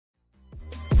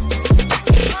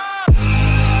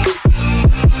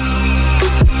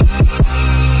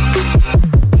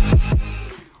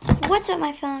What's up,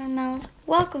 my fellow animals?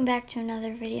 Welcome back to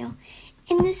another video.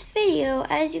 In this video,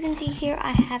 as you can see here,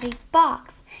 I have a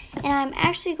box, and I'm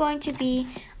actually going to be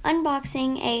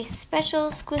unboxing a special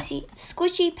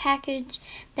squishy package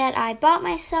that I bought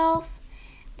myself.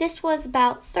 This was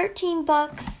about 13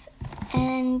 bucks,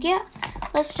 and yeah,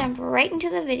 let's jump right into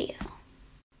the video.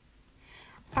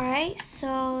 Alright,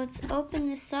 so let's open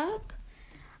this up.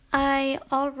 I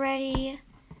already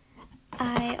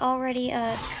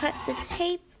cut the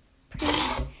tape,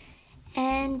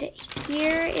 and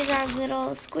here is our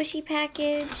little squishy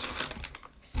package.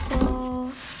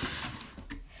 So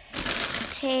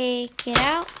take it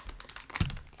out,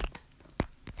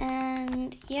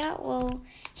 and yeah, well,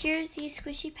 here's the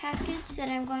squishy package that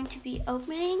I'm going to be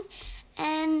opening.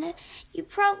 And you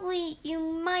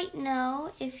might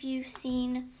know if you've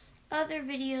seen other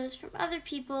videos from other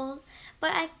people,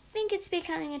 but I think it's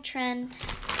becoming a trend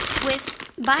with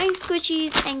buying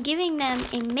squishies and giving them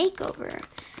a makeover.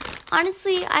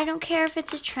 Honestly, I don't care if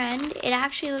it's a trend. It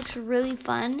actually looks really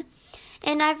fun.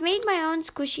 And I've made my own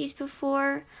squishies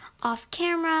before off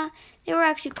camera. They were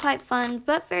actually quite fun,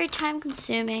 but very time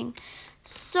consuming.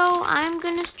 So I'm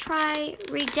gonna try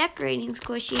redecorating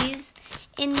squishies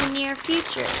in the near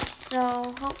future.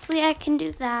 So hopefully I can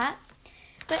do that.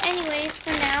 But anyways,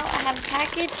 for now, I have a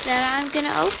package that I'm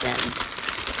gonna open.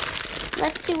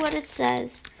 Let's see what it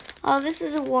says. Oh, this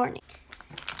is a warning.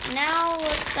 Now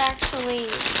let's actually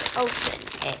open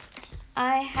it.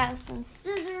 I have some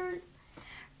scissors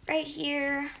right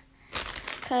here,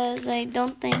 because I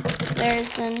don't think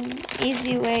there's an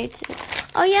easy way to...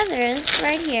 Oh yeah, there is,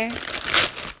 right here.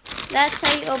 That's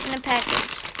how you open a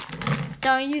package.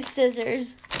 Don't use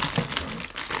scissors.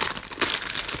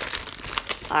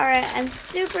 Alright, I'm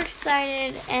super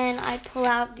excited, and I pull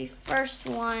out the first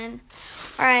one.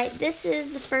 Alright, this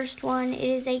is the first one. It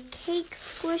is a cake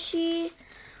squishy.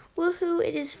 Woohoo,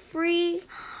 it is free.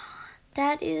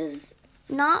 That is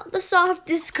not the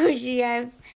softest squishy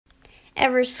I've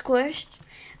ever squished,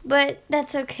 but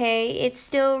that's okay. It's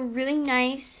still really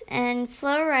nice and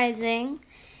slow rising.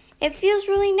 It feels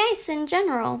really nice in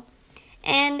general.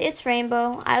 And it's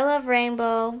rainbow. I love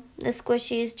rainbow. The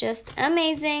squishy is just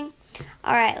amazing.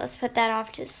 Alright, let's put that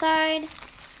off to the side.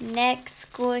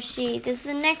 Next squishy. This is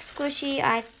the next squishy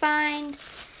I find.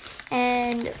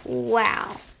 And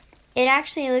wow. It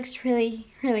actually looks really,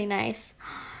 really nice.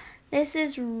 This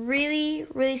is really,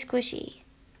 really squishy.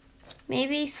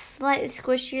 Maybe slightly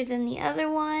squishier than the other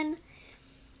one.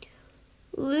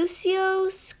 Lucio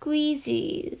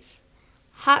Squeezies.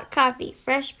 Hot coffee,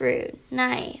 fresh brewed.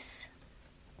 Nice.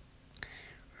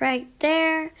 Right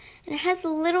there. And it has a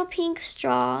little pink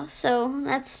straw, so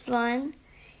that's fun.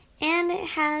 And it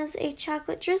has a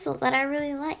chocolate drizzle that I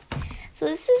really like. So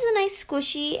this is a nice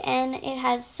squishy, and it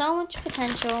has so much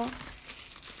potential.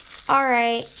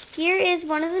 Alright, here is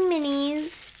one of the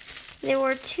minis. There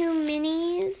were two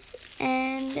minis,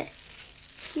 and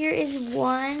here is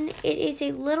one. It is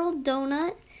a little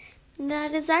donut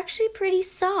that is actually pretty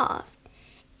soft.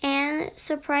 And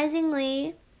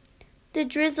surprisingly, the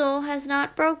drizzle has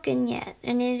not broken yet,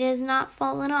 and it has not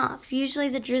fallen off. Usually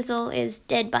the drizzle is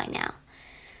dead by now.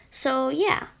 So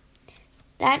yeah,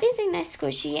 that is a nice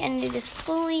squishy, and it is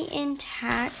fully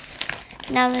intact.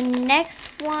 Now the next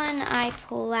one I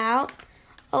pull out,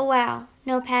 oh wow,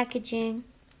 no packaging.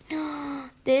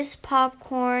 This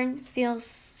popcorn feels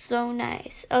so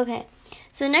nice. Okay,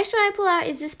 so the next one I pull out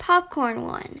is this popcorn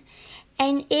one,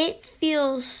 and it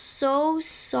feels so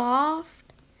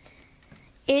soft.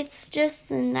 It's just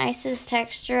the nicest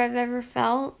texture I've ever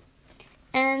felt,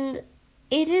 and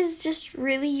it is just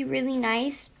really, really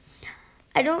nice.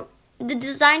 The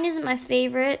design isn't my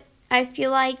favorite. I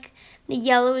feel like the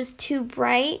yellow is too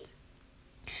bright,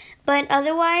 but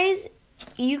otherwise,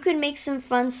 you could make some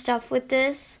fun stuff with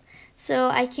this, so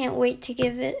I can't wait to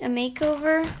give it a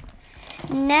makeover.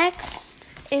 Next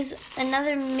is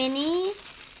another mini,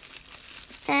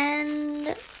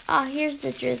 and oh, here's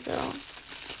the drizzle.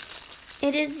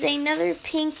 It is another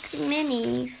pink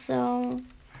mini, so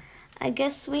I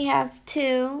guess we have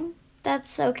two.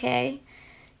 That's okay.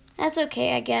 That's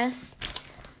okay, I guess.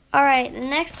 Alright, the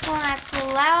next one I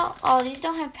pull out. Oh, these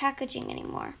don't have packaging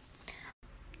anymore.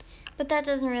 But that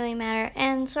doesn't really matter.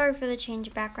 And sorry for the change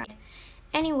of background.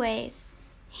 Anyways,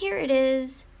 here it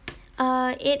is.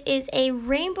 It is a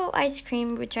rainbow ice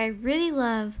cream, which I really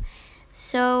love.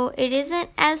 So it isn't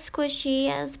as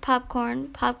squishy as popcorn.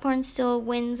 Popcorn still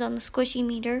wins on the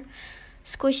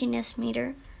squishiness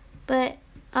meter. But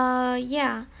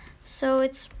yeah. So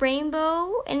it's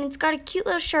rainbow, and it's got a cute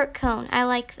little short cone. I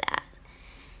like that.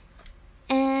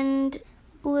 And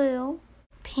blue,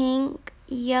 pink,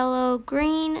 yellow,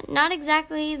 green. Not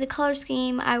exactly the color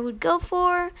scheme I would go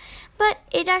for, but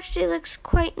it actually looks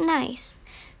quite nice.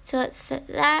 So let's set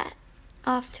that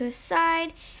off to a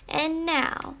side. And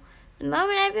now, the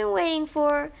moment I've been waiting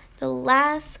for, the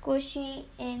last squishy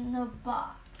in the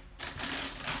box.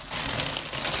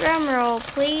 Drum roll,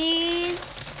 please.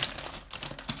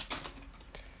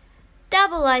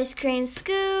 Double ice cream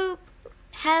scoop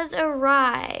has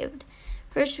arrived.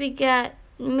 First we got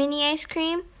mini ice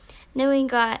cream, then we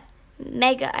got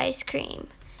mega ice cream.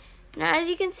 Now as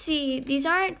you can see, these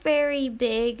aren't very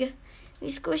big.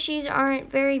 These squishies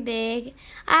aren't very big.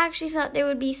 I actually thought they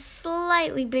would be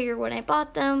slightly bigger when I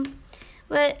bought them,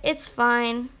 but it's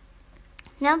fine.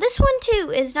 Now this one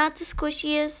too is not the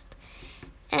squishiest,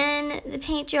 and the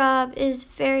paint job is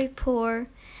very poor,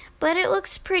 but it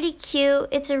looks pretty cute.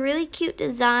 It's a really cute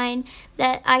design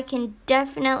that I can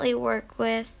definitely work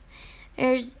with.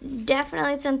 There's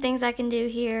definitely some things I can do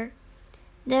here.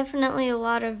 Definitely a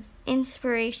lot of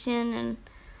inspiration and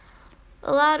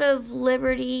a lot of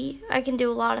liberty. I can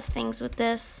do a lot of things with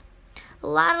this. A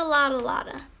lot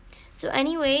of. So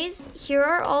anyways, here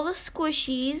are all the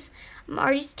squishies. I'm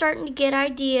already starting to get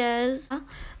ideas.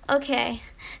 Okay,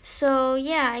 so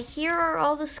yeah, here are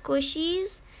all the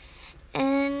squishies.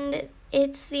 And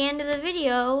it's the end of the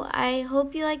video. I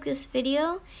hope you liked this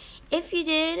video. If you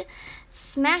did,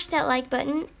 smash that like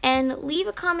button and leave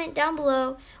a comment down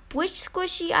below which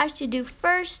squishy I should do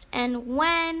first and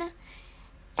when.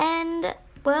 And,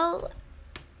 well,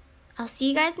 I'll see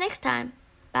you guys next time.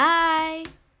 Bye!